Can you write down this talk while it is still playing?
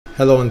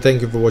Hello and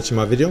thank you for watching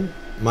my video.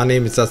 My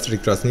name is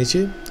Astrid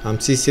Krasniqi. I'm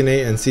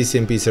CCNA and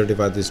CCNP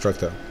certified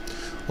instructor.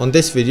 On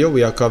this video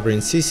we are covering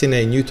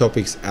CCNA new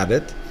topics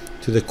added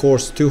to the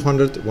course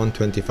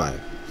 200-125,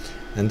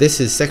 and this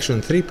is section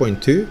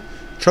 3.2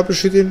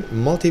 Troubleshooting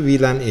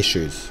Multi-VLAN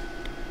Issues.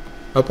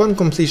 Upon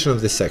completion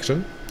of this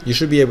section, you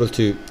should be able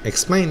to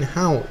explain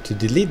how to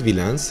delete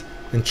VLANs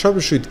and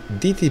troubleshoot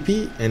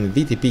DTP and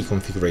VTP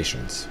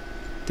configurations.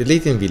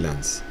 Deleting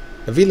VLANs.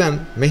 A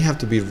VLAN may have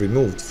to be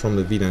removed from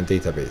the VLAN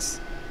database.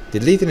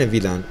 Deleting a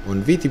VLAN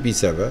on VTP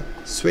Server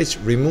switch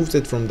removes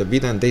it from the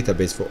VLAN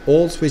database for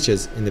all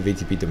switches in the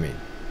VTP domain.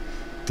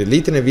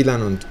 Deleting a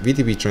VLAN on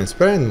VTP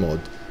Transparent mode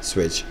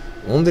switch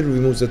only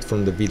removes it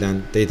from the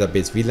VLAN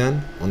database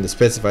VLAN on the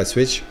specified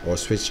switch or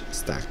switch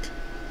stack.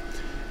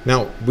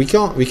 Now we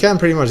can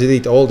pretty much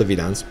delete all the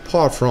VLANs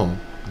apart from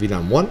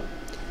VLAN 1,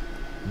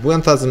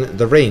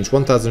 the range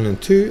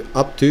 1002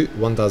 up to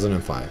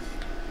 1005.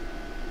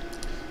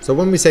 So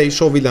when we say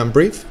show VLAN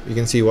brief, you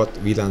can see what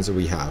VLANs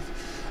we have,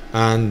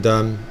 and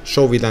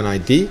show VLAN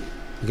ID, you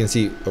can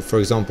see, for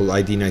example,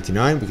 ID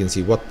 99. We can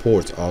see what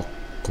ports are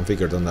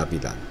configured on that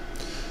VLAN.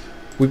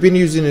 We've been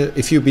using it.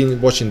 If you've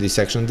been watching this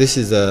section, this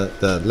is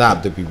the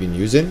lab that we've been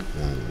using,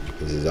 and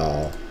this is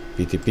our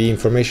VTP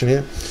information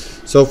here.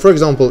 So for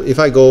example, if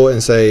I go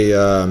and say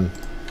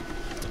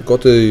go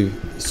to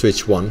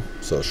switch 1,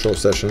 so show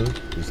session,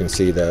 you can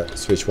see that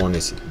switch 1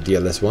 is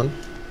DLS1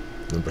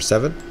 number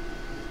 7.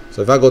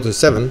 So if I go to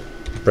 7,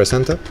 press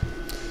enter,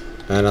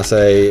 and I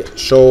say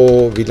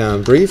show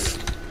VLAN brief,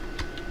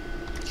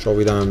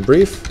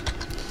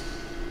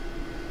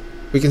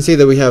 we can see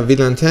that we have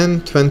VLAN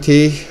 10,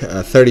 20,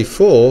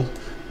 34,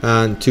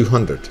 and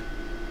 200.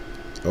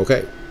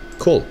 Okay,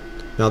 cool.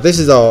 Now this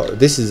is our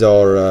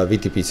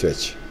VTP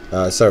switch,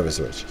 server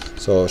switch.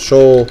 So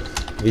show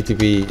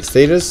VTP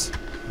status.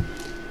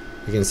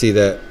 You can see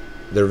that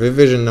the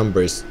revision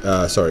number is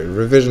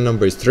revision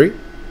number is 3.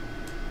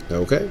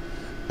 Okay.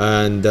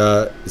 And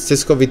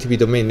Cisco VTP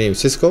domain name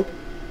Cisco,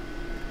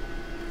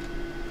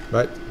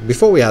 right?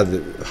 Before we had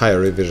the higher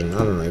revision, I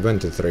don't know, it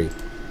went to 3.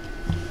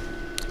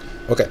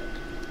 Okay,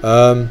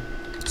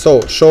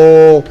 so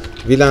show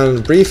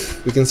VLAN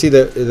brief. We can see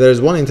that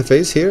there's one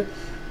interface here,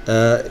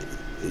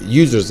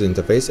 users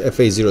interface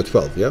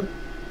FA012, yeah,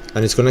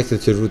 and it's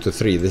connected to router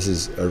 3. This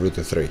is a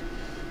router 3.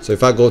 So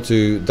if I go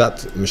to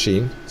that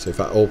machine, so if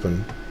I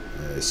open,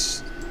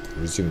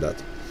 resume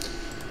that.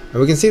 And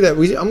we can see that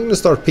I'm going to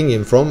start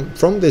pinging from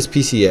this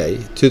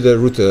PCA to the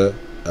router.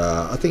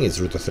 I think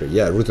it's router 3.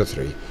 Yeah, router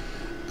 3.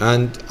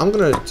 And I'm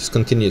going to just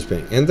continue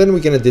ping. And then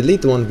we're going to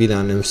delete one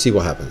VLAN and see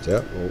what happens.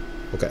 Yeah. Oh,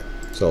 okay.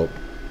 So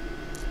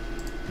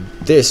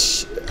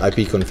this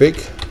IP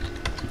config,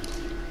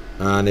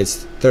 and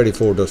it's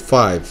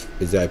 34.5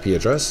 is the IP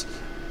address,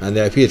 and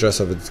the IP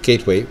address of its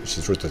gateway, which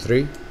is router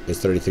 3, is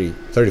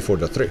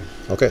 34.3.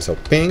 Okay. So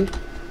ping.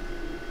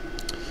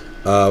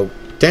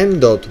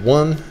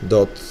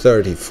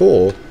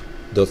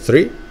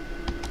 10.1.34.3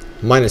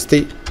 minus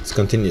T is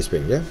continuous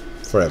ping, yeah,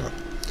 forever.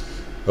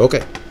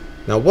 Okay,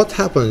 now what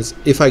happens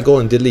if I go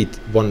and delete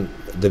the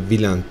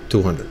VLAN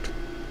 200?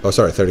 Oh,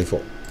 sorry,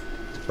 34,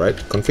 right?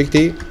 Config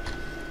T.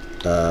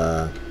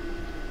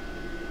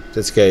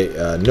 Let's say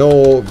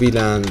no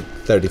VLAN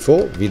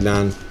 34,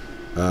 VLAN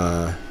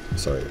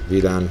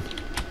VLAN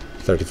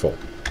 34,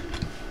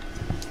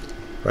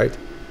 right?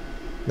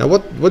 Now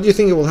what do you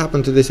think will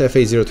happen to this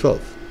FA012?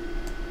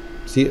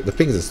 See, the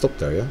pings are stopped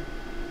there, yeah?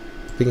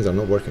 The pings are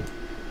not working.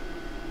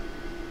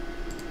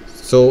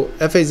 So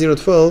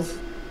FA012,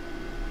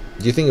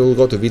 do you think it will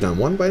go to VLAN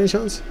 1 by any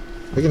chance?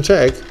 We can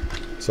check.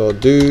 So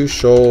do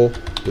show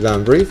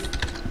VLAN brief.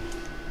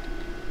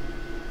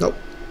 Nope.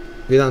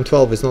 VLAN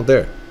 12 is not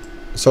there.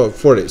 So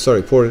port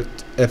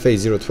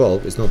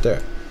FA012 is not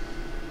there.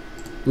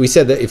 We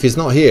said that if it's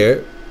not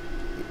here,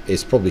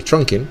 it's probably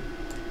trunking.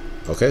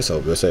 Okay, so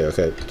let's say,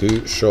 okay,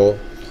 do show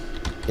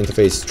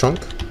interface trunk.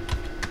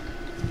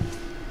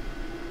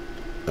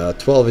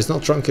 12 is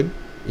not trunking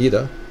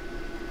either.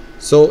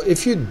 So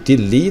if you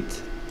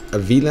delete a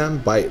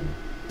VLAN by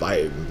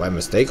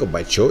mistake or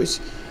by choice,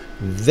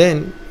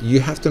 then you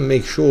have to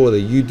make sure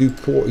that you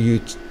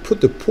put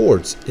the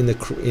ports in the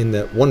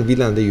one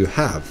VLAN that you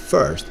have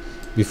first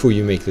before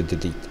you make the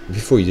delete,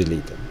 before you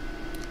delete them,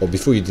 or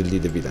before you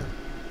delete the VLAN.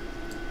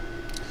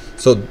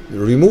 So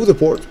remove the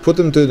ports, put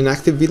them to an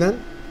active VLAN,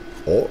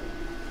 or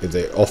if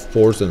they're off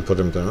ports, then put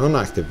them to an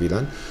inactive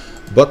VLAN,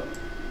 but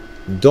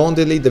don't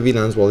delete the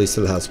VLANs while it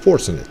still has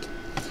ports in it.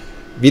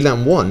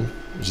 VLAN 1,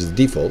 which is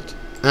default,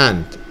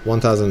 and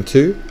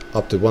 1002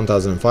 up to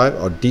 1005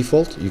 are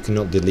default. You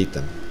cannot delete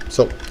them.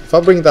 So if I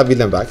bring that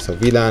VLAN back, so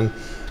VLAN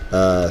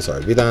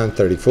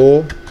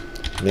 34,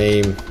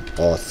 name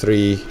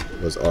R3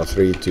 was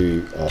R3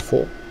 to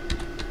R4.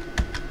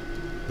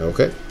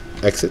 Okay,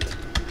 exit.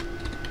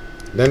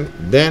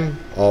 Then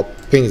our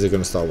pings are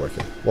going to start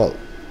working. Well,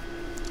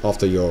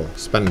 after your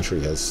spanning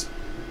tree has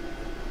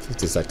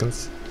 50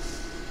 seconds.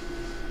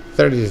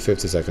 30 to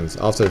 50 seconds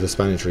after the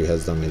spanning tree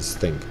has done its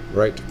thing,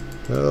 right?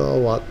 Well,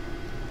 what?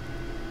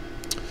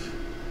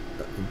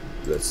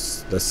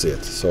 Let's see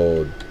it.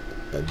 So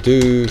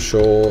do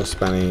show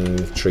spanning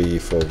tree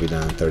for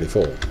VLAN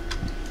 34.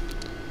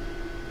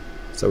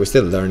 So we're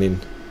still learning.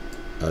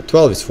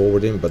 12 is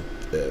forwarding, but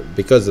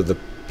because of the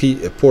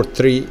port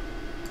 3,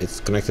 it's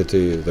connected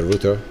to the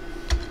router.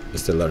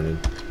 It's still learning.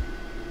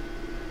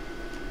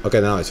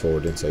 Okay, now it's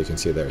forwarding, so you can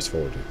see there it's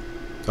forwarding.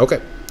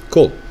 Okay,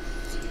 cool.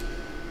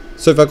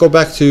 So if I go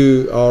back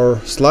to our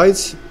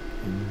slides,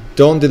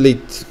 don't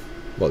delete.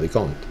 Well, you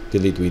can't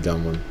delete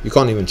VLAN 1. You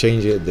can't even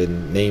change it, the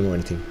name or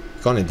anything.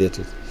 You can't edit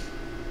it.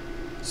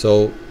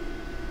 So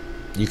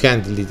you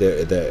can't delete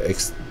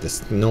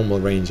the normal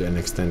range and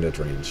extended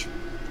range.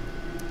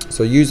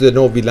 So use the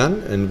no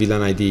VLAN and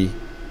VLAN ID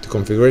to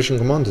configuration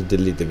command to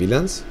delete the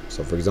VLANs.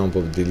 So for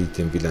example,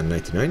 deleting VLAN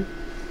 99.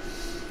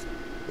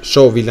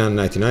 Show VLAN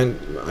 99,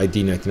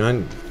 ID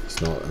 99.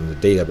 It's not on the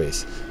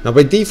database. Now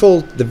by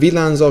default, the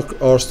VLANs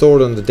are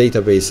stored on the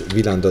database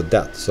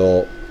vlan.dat.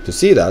 So to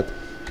see that,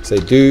 say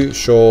do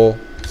show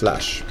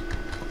flash.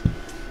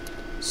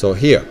 So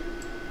here,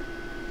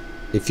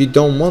 if you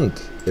don't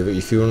want,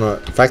 if you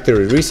want to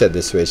factory reset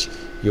this switch,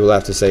 you will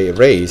have to say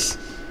erase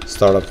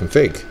startup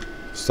config,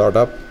 start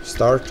up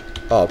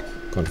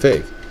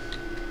config,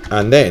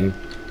 and then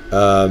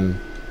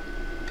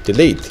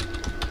delete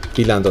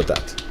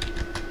vlan.dat.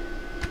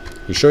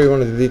 You sure you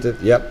want to delete it?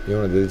 Yep, you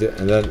want to delete it,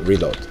 and then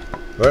reload.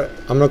 All right,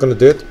 I'm not going to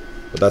do it,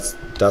 but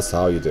that's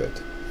how you do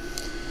it.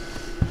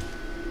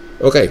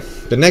 Okay,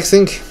 the next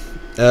thing,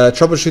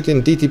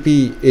 troubleshooting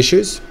DTP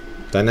issues,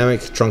 dynamic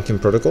trunking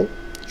protocol.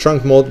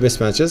 Trunk mode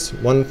mismatches.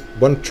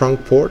 One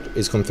trunk port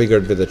is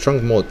configured with the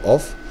trunk mode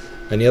off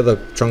and the other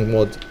trunk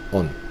mode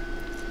on.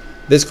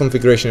 This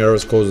configuration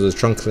errors causes the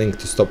trunk link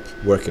to stop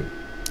working.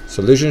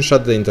 Solution: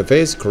 shut the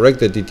interface, correct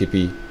the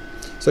DTP.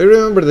 So you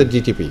remember the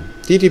DTP.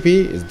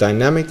 DTP is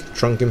dynamic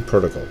trunking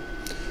protocol.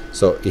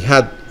 So it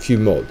had few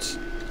modes.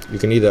 You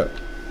can either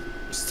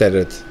set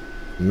it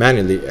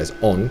manually as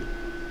on,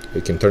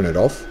 you can turn it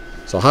off.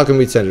 So how can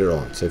we set it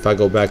on? So if I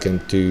go back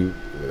into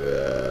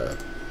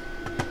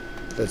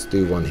let's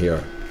do one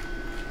here,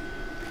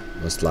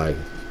 one slide.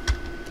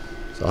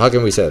 So how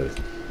can we set it?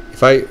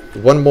 If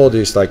one mode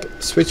is like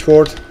switch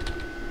port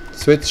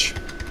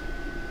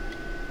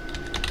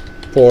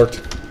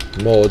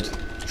mode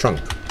trunk,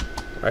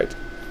 right?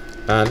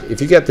 And if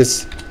you get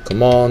this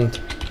command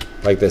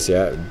like this,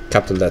 yeah,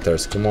 capital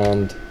letters,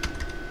 command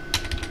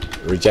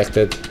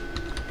rejected.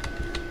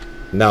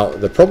 Now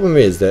the problem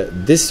is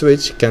that this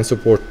switch can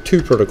support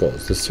two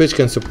protocols. The switch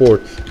can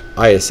support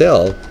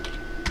ISL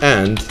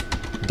and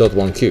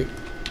 .1Q.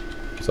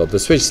 So the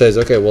switch says,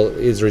 okay, well,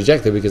 it's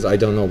rejected because I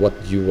don't know what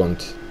you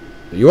want.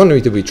 You want me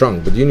to be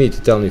trunk, but you need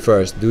to tell me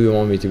first, do you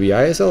want me to be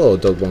ISL or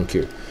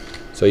 .1Q?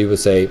 So you would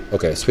say,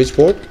 okay, switch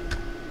port.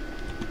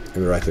 Let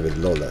me write it with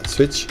low letter.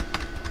 Switch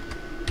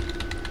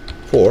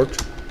port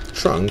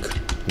trunk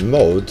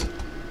mode.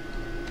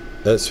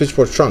 Switch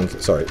port trunk,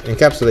 sorry,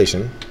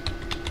 encapsulation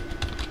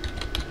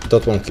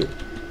 .1Q.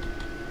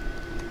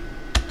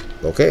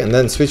 Okay, and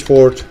then switch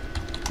port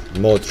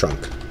mode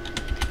trunk.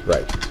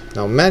 Right.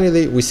 Now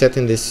manually we set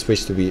in this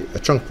switch to be a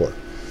trunk port.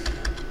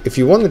 If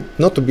you want it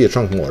not to be a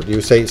trunk mode,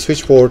 you say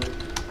switch port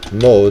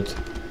mode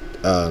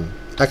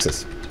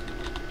access.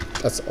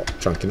 That's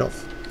trunk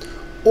enough.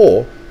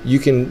 Or you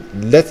can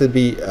let it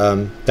be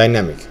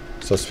dynamic.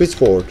 So switch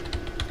port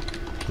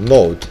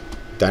mode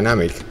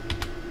dynamic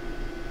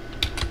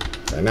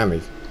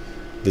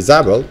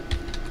disable,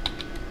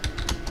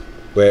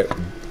 where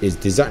is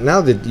desired.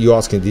 Now that you're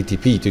asking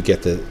DTP to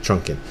get the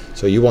trunk in,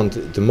 so you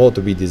want the mode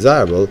to be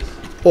desirable,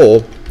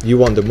 or you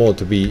want the mode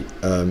to be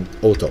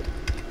auto.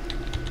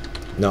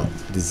 Now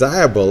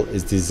desirable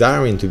is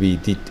desiring to be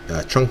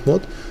trunk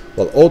mode,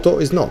 while auto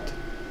is not.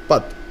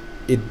 But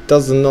it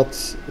does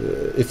not.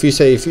 If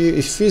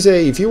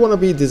you want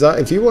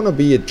to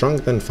be a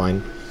trunk, then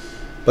fine.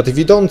 But if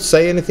you don't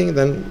say anything,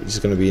 then it's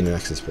going to be in an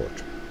access port,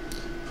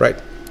 right?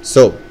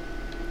 So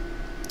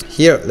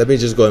here, let me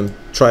just go and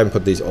try and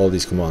put all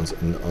these commands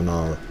on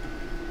our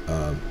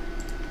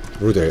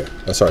router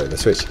here. Sorry, the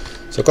switch.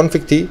 So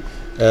config T.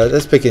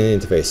 Let's pick an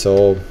interface.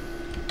 So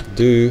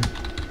do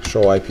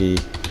show IP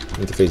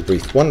interface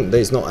brief. There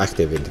is no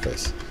active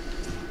interface.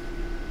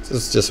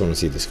 Just want to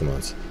see these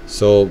commands.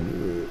 So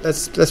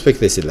let's pick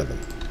this 11,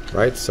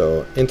 right?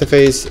 So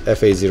interface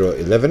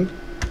FA011.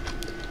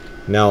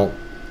 Now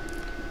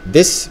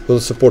this will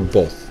support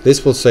both.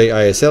 This will say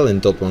ISL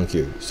in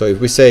 .1Q. So if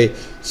we say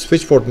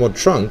switch port mode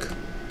trunk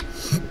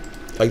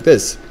like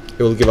this,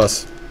 it will give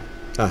us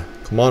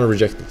command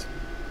rejected.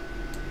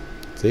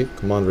 See,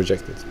 command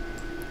rejected.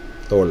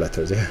 Lower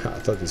letters. Yeah, I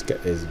thought this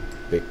is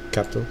big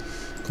capital.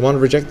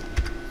 Command rejected.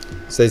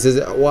 So it says,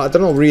 well, I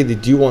don't know really.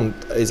 Do you want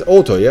is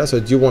auto? Yeah. So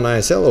do you want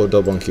ISL or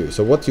 .1Q?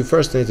 So what you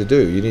first need to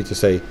do, you need to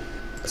say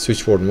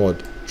switch port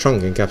mode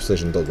trunk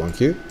encapsulation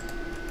 .1Q,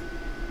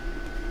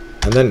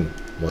 and then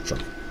mode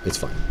trunk. It's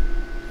fine.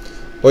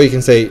 Or you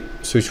can say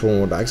switch port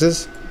mode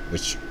access,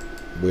 which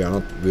we are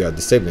not. We are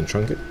disabling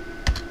trunket.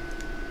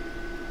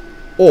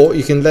 Or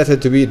you can let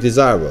it to be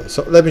desirable.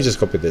 So let me just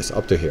copy this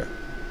up to here.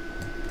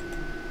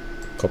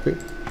 Copy.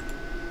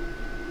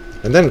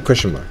 And then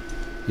question mark.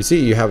 You see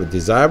you have a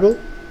desirable.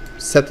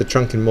 set the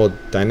trunking mode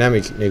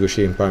dynamic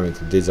negotiating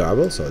parameter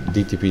desirable, so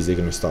DTPs are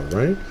going to start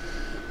running,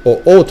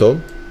 or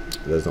auto.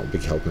 There's no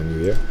big help menu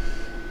here.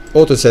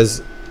 Auto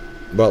says,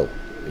 well,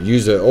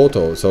 user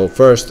auto. So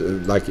first,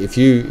 like if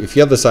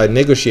the other side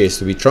negotiates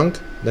to be trunk,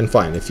 then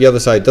fine. If the other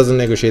side doesn't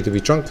negotiate to be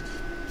trunk,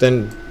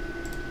 then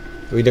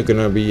we're not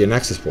gonna be an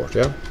access port.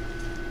 Yeah.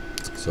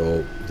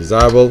 So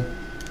desirable.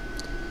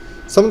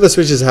 Some of the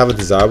switches have a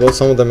desirable.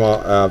 Some of them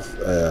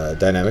have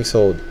dynamic.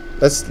 So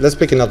let's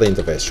pick another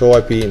interface. Show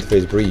IP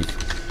interface brief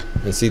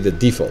and see the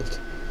default.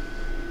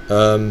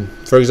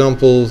 For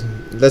example,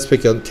 let's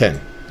pick a 10.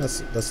 I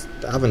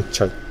haven't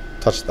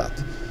touched that.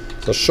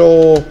 So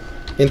show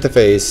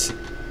interface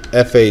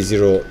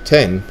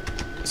FA010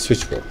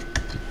 switch port.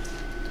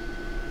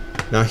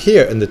 Now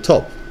here in the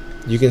top,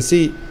 you can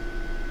see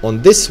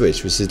on this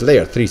switch, which is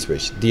layer 3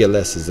 switch,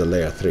 DLS is a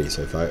layer 3.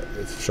 So if I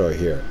show you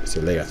here, it's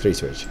a layer 3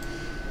 switch.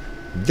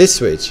 This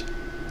switch,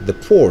 the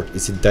port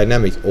is a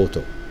dynamic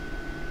auto.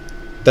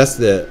 That's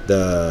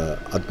the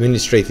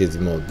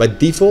administrative mode. By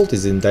default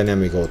is in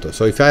dynamic auto.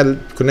 So if I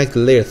connect the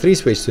layer 3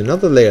 switch to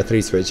another layer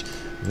 3 switch,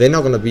 they're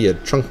not going to be a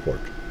trunk port,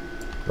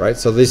 right?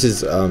 So this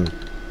is a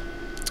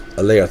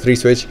layer 3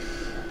 switch.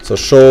 So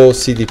show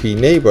CDP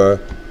neighbor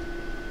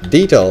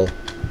detail,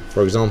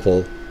 for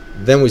example,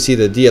 then we see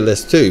the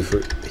DLS2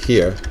 for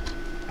here.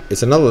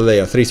 It's another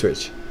layer 3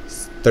 switch,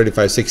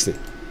 3560.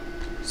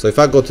 So if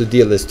I go to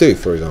DLS2,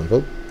 for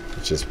example,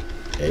 which is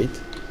 8,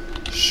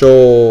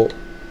 show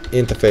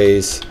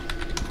interface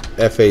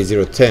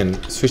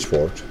FA010 switch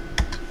port.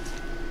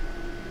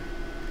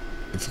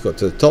 If you go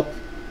to the top,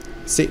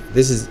 see,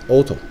 this is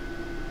auto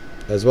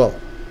as well.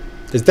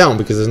 It's down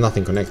because there's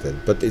nothing connected,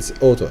 but it's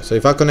auto. So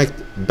if I connect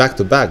back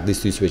to back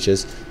these two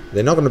switches,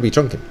 they're not going to be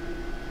trunking.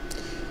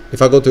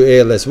 If I go to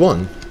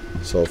ALS1,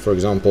 so for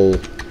example,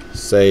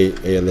 say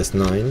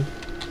ALS9,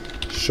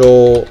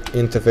 show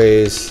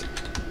interface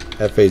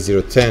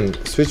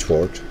FA010 switch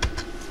port.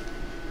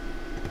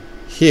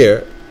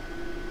 Here,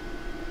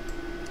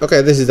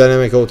 okay, this is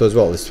dynamic auto as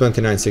well. It's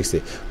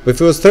 2960. But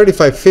if it was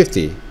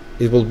 3550,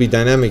 it will be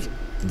dynamic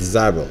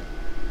desirable.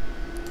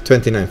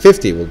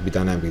 2950 will be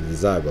dynamic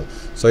desirable.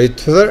 So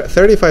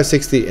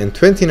 3560 and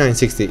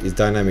 2960 is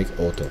dynamic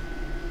auto.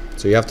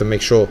 So you have to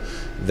make sure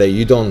that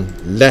you don't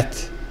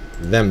let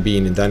them be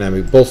in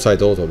dynamic both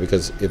sides auto,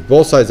 because if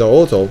both sides are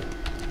auto,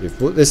 if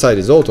this side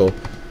is auto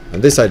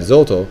and this side is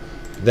auto,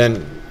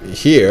 then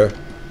here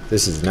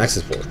this is an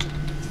access port.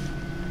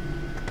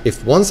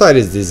 If one side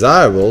is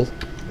desirable,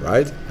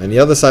 right, and the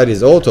other side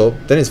is auto,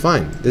 then it's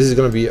fine. This is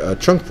going to be a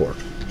trunk port.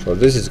 So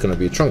this is going to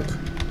be a trunk.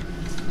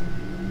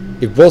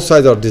 If both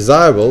sides are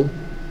desirable,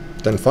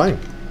 then fine,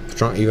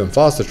 trunk, even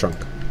faster trunk.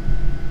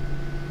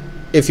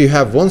 If you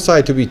have one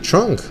side to be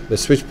trunk, the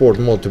switch port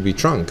mode to be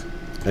trunk,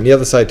 and the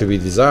other side to be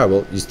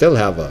desirable, you still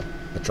have a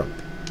trunk.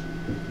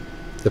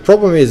 The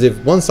problem is if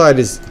one side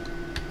is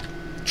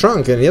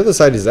trunk and the other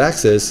side is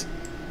access,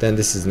 then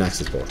this is an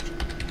access port.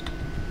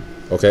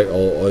 Okay,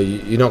 or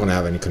you're not going to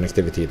have any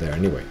connectivity there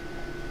anyway.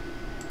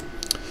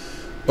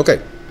 Okay,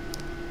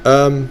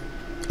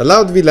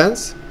 allowed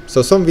VLANs.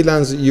 So some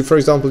VLANs, for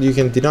example, you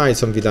can deny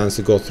some VLANs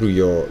to go through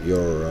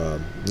your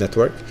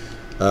network.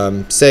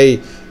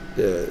 Say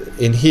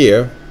in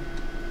here,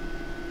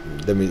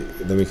 let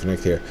me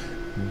connect here.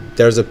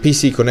 There's a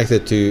PC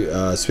connected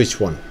to switch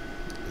 1.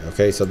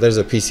 Okay, so there's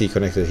a PC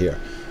connected here,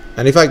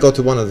 and if I go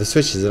to one of the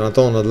switches and I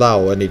don't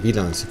allow any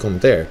VLANs to come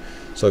there,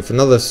 so if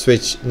another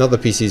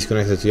PC is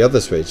connected to the other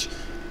switch,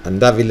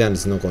 and that VLAN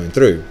is not going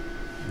through,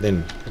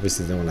 then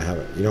obviously you don't want to have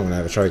it. You don't want to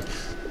have a traffic.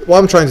 What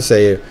I'm trying to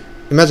say here,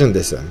 imagine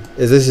this then,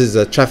 this is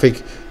a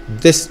traffic.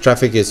 This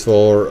traffic is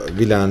for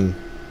VLAN.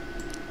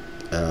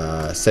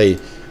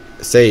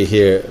 Say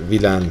here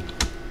VLAN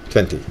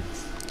 20.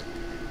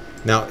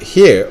 Now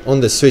here on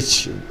the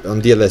switch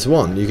on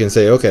DLS1, you can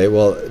say, okay,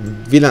 well,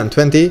 VLAN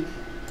 20,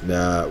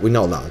 we're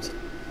not allowed.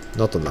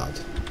 Not allowed.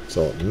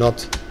 So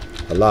not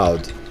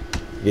allowed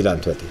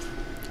VLAN 20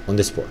 on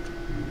this port.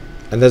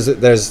 And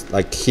there's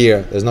like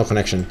here, there's no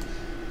connection.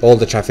 All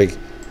the traffic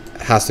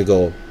has to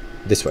go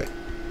this way.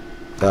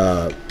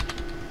 I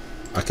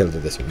killed it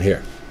this one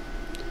here.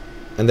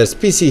 And there's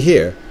PC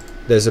here.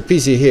 There's a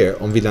PC here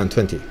on VLAN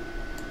 20.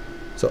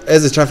 So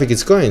as the traffic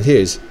is going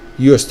here,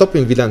 you are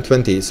stopping VLAN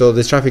 20, so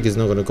the traffic is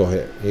not going to go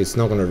here. It's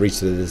not going to reach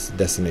this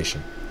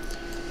destination.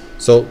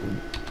 So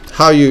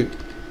how you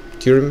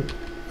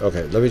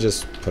okay, let me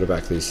just put it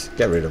back, please.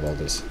 Get rid of all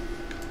this.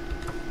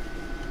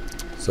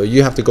 So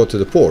you have to go to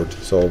the port.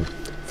 So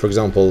for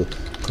example,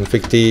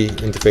 config T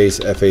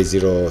interface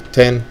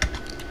FA010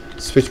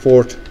 switch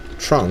port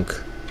trunk,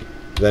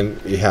 then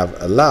you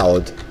have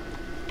allowed,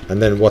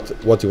 and then what do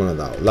you want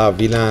to allow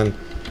VLAN,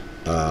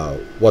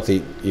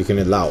 you can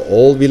allow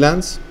all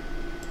VLANs,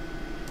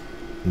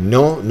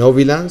 no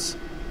VLANs.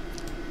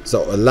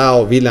 So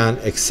allow VLAN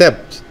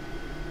except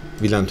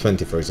VLAN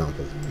 20, for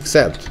example,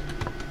 except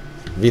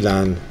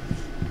VLAN,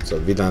 so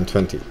VLAN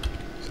 20,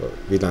 so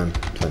VLAN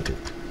 20.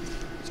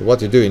 So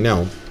what you're doing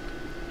now,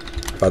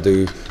 if I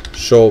do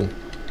show,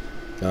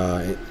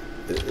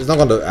 it's not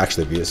going to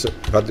actually be,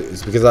 but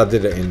it's because I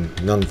did it in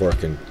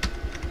non-working.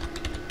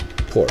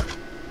 port.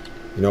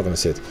 You're not going to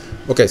see it.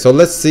 Okay, so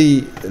let's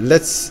see.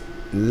 Let's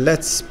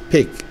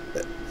pick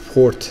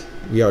port.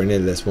 We are in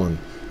LS1.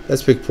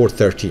 Let's pick port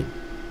 13.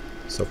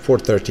 So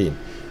port 13,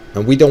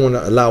 and we don't want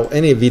to allow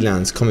any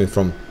VLANs coming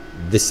from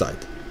this side.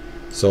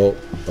 So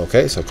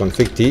okay, so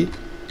config T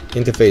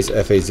interface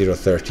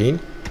FA013.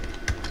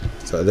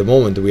 So at the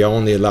moment we are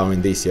only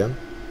allowing these, yeah.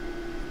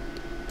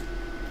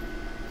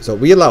 So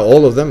we allow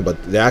all of them,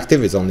 but the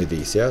active is only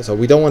these, yeah. So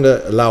we don't want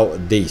to allow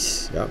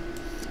these, yeah.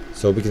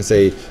 So we can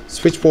say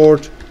switch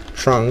port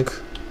trunk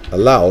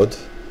allowed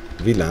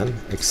VLAN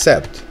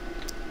except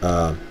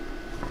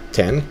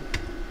 10.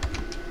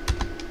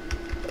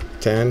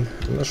 I'm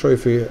not sure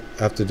if we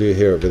have to do it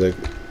here with the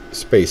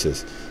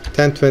spaces.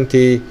 10,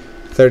 20,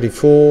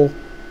 34,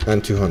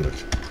 and 200.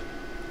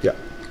 Yeah.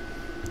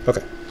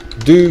 Okay.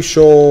 Do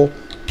show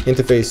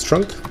interface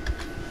trunk.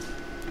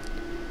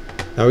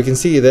 Now we can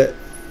see that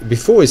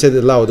before it said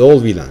allowed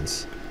all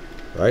VLANs,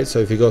 right? So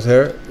if you go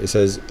here, it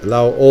says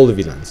allow all the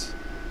VLANs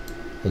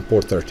on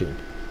port 13.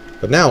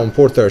 But now on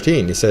port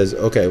 13, it says,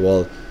 okay,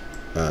 well,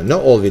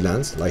 not all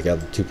VLANs, like at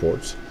the 2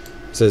 ports.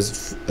 It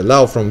says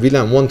allow from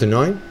VLAN 1 to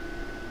 9,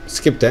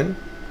 skip 10,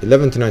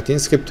 11 to 19,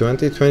 skip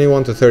 20,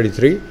 21 to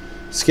 33,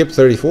 skip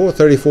 34,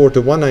 34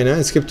 to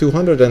 199, skip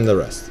 200, and the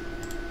rest.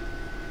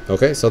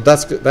 Okay, so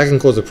that can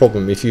cause a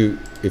problem if you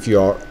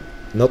are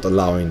not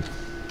allowing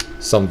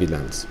some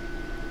VLANs,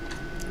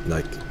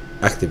 like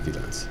active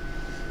VLANs.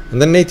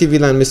 And then native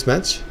VLAN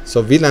mismatch.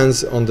 So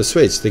VLANs on the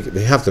switch,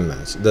 they have to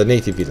match the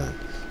native VLAN.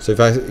 So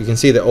you can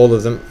see that all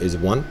of them is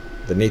 1,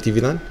 the native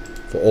VLAN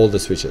for all the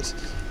switches.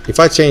 If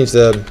I change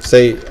the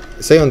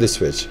say on this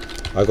switch,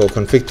 I go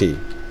config T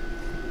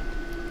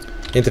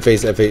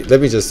interface FA. Let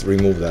me just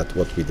remove that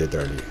what we did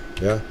earlier.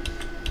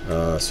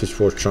 Yeah, switch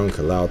port trunk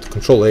allowed.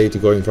 Control A to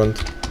go in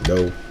front.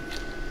 No,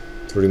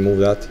 to remove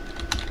that.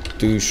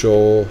 Do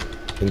show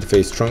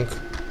interface trunk.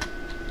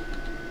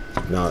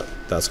 Now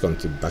that's going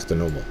to back to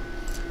normal.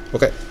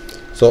 Okay,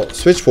 so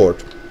switch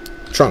port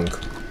trunk,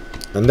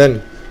 and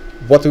then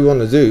what we want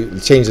to do,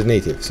 change the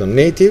native. So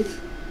native,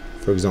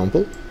 for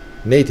example,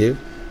 native,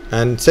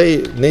 and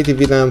say native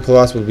VLAN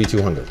plus will be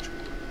 200.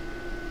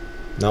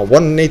 Now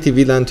one native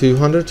VLAN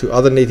 200 to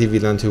other native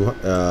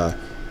VLAN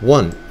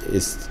 1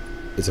 is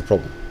a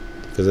problem,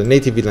 because the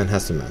native VLAN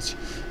has to match.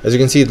 As you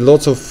can see,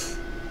 lots of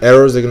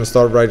errors are going to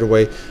start right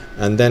away,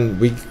 and then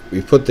we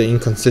put the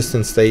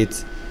inconsistent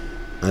state,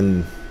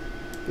 and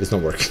it's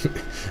not working.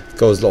 It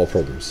causes a lot of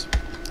problems.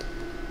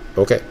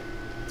 Okay,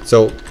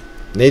 so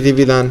native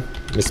VLAN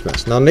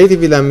mismatch. Now native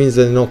VLAN means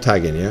there's no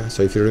tag in, yeah.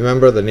 So if you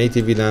remember the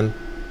native VLAN,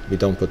 we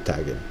don't put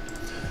tag in.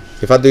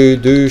 If I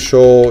do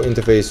show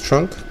interface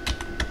trunk,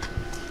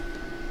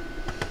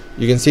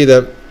 you can see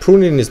that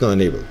pruning is not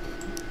enabled.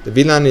 The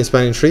VLAN is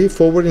spanning tree,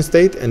 forward in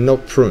state, and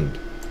not pruned.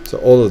 So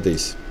all of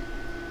these.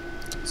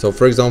 So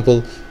for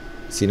example,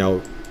 see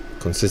now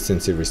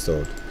consistency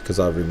restored because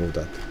I've removed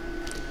that.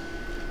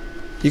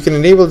 You can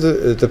enable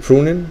the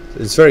pruning.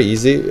 It's very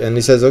easy, and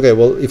it says, okay,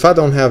 well, if I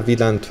don't have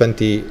VLAN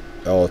 20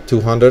 or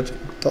 200,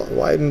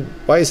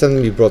 why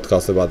suddenly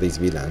broadcast about these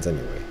VLANs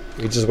anyway?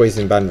 We're just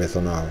wasting bandwidth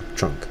on our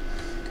trunk.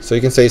 So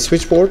you can say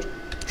switch port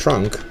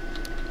trunk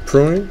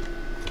pruning,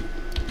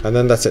 and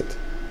then that's it.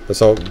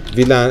 So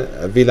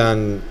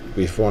VLAN,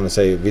 if you want to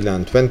say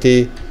VLAN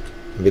 20,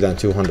 VLAN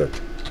 200.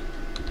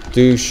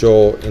 Do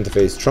show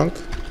interface trunk.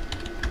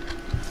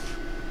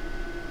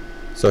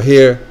 So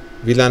here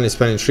VLAN is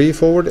spanning tree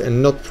forward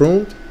and not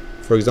pruned.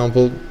 For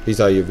example, these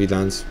are your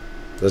VLANs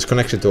that's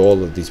connected to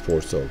all of these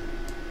ports, so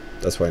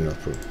that's why not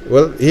pruned.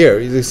 Well, here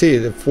you can see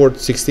the port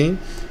 16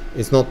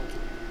 is not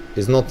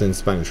in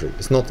spanning tree.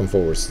 It's not on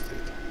forward state.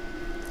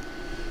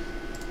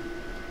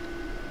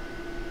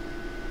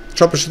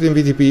 Troubleshooting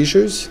VTP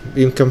issues.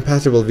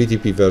 Incompatible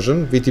VTP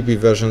version. VTP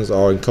versions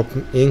are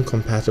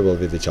incompatible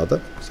with each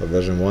other. So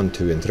version 1,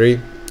 2, and 3.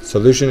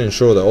 Solution: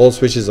 ensure that all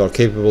switches are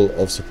capable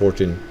of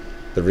supporting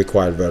the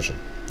required version.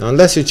 Now,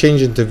 unless you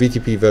change into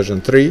VTP version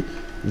 3,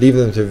 leave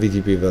them to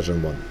VTP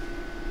version 1.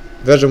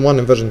 Version 1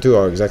 and version 2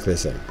 are exactly the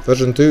same.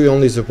 Version 2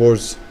 only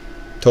supports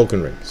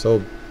token ring,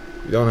 so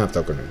you don't have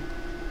token ring.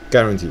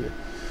 Guarantee you.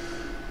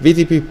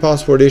 VTP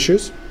password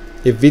issues.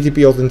 If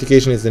VTP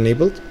authentication is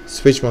enabled,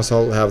 switch must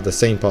all have the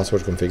same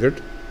password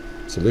configured.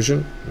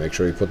 Solution: make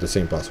sure you put the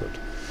same password.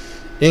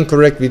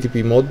 Incorrect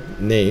VTP mode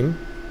name.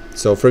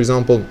 So for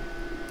example,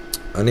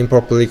 an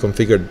improperly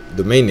configured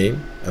domain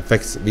name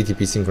affects VTP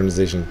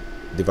synchronization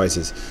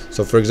devices.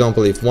 So for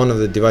example, if one of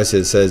the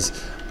devices says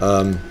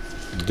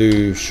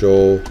do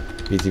show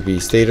VTP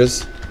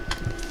status,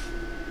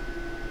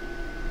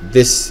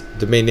 this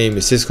domain name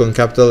is Cisco in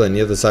capital and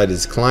the other side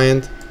is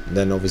client,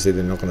 then obviously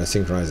they're not going to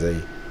synchronize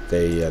the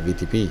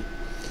VTP.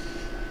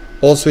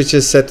 All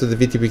switches set to the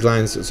VTP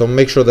clients, so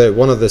make sure that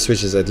one of the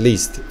switches at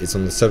least is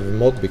on the server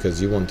mode,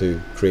 because you want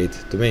to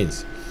create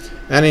domains.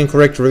 And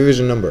incorrect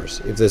revision numbers.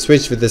 If the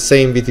switch with the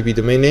same VTP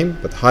domain name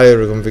but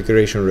higher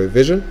configuration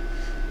revision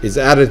is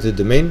added to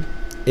the domain,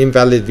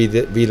 invalid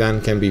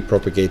VLAN can be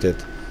propagated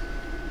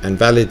and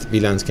valid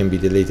VLANs can be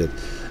deleted.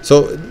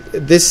 So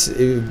this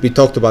we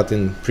talked about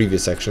in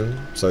previous section.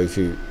 So if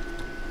you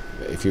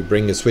if you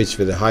bring a switch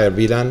with a higher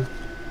VLAN,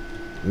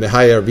 the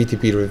higher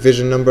VTP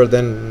revision number,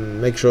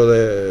 then make sure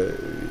that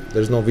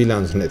there's no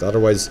VLANs in it,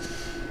 otherwise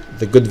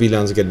the good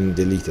VLANs are getting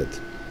deleted.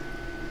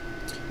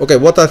 Okay,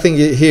 what I think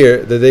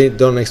here that they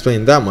don't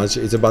explain that much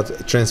is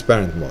about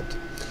transparent mode.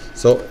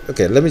 So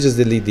okay, let me just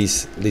delete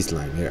this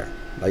line here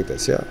like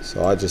this. Yeah,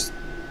 so I just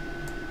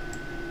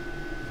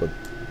put,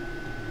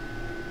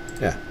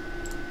 yeah,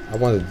 I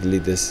want to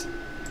delete this.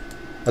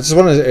 I just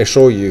want to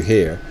show you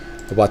here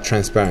about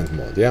transparent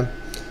mode. Yeah,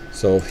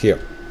 so here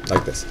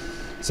like this.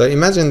 So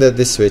imagine that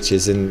this switch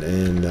is in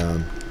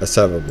a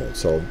server mode.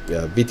 So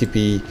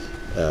VTP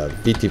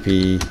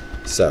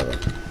Server,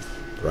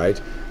 right?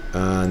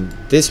 And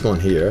this one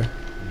here,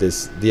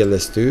 this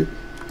DLS2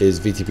 is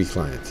VTP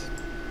Client.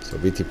 So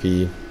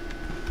VTP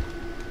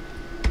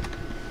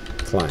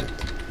Client,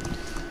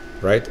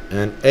 right?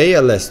 And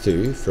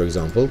ALS2, for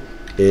example,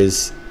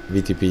 is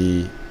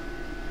VTP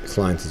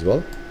Client as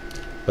well.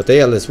 But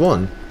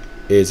ALS1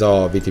 is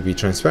our VTP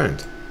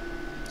Transparent.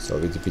 So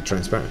VTP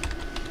Transparent.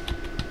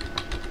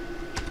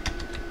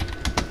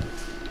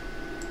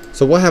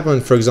 So what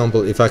happened, for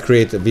example, if I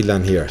create a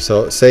VLAN here?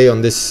 So say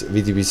on this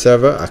VTP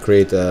server, I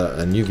create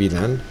a new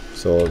VLAN.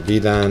 So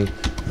VLAN,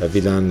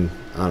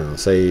 I don't know,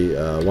 say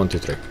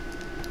 123.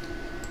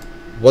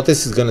 What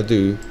this is going to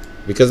do,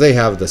 because they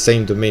have the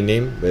same domain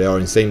name, they are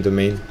in same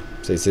domain,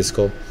 say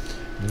Cisco,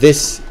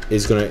 this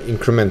is going to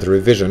increment the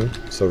revision.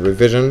 So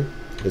revision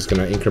is going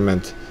to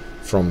increment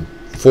from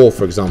 4,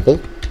 for example,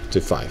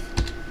 to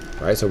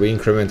 5, right? So we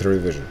increment the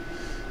revision.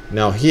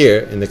 Now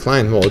here in the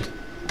client mode,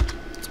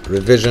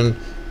 revision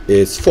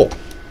is 4.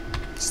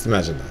 Just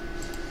imagine that.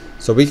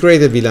 So we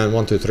created VLAN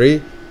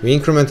 123, we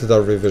incremented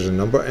our revision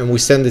number, and we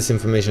send this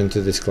information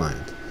to this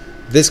client.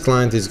 This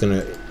client is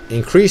going to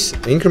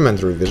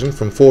increment the revision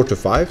from 4 to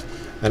 5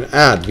 and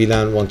add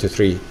VLAN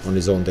 123 on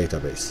his own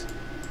database,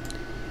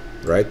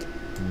 right?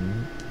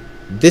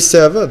 This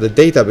server, the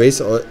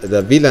database, or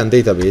the VLAN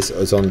database,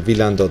 is on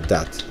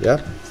vlan.dat. Yeah,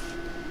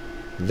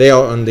 they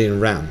are on the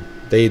RAM.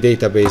 The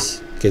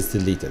database gets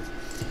deleted.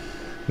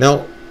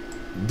 Now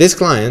this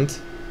client,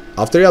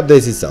 after it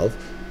updates itself,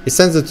 it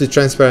sends it to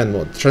transparent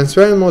mode.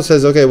 Transparent mode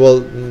says, okay, well,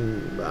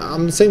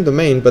 I'm the same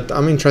domain, but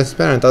I'm in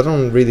transparent. I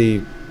don't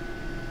really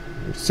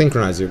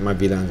synchronize my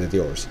VLAN with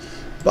yours.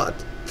 But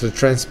the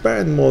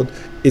transparent mode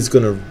is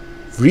going to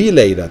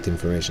relay that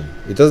information.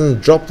 It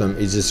doesn't drop them,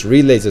 it just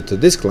relays it to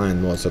this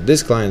client mode. So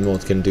this client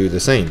mode can do the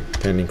same,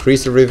 can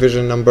increase the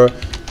revision number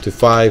to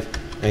 5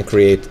 and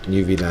create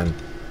new VLAN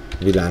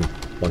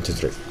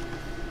 123.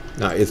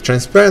 Now, if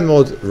transparent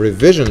mode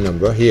revision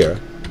number here,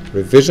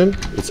 revision,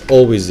 it's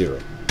always 0.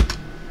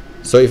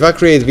 So if I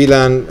create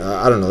VLAN,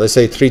 I don't know, let's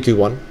say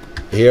 321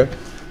 here,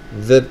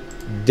 that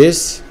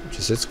this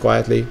just sits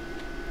quietly,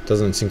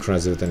 doesn't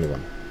synchronize it with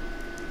anyone.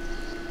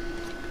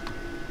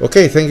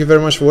 Okay, thank you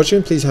very much for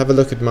watching. Please have a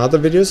look at my other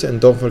videos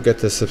and don't forget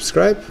to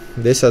subscribe.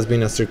 This has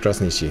been Astrid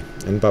Krasniqi,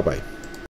 and bye bye.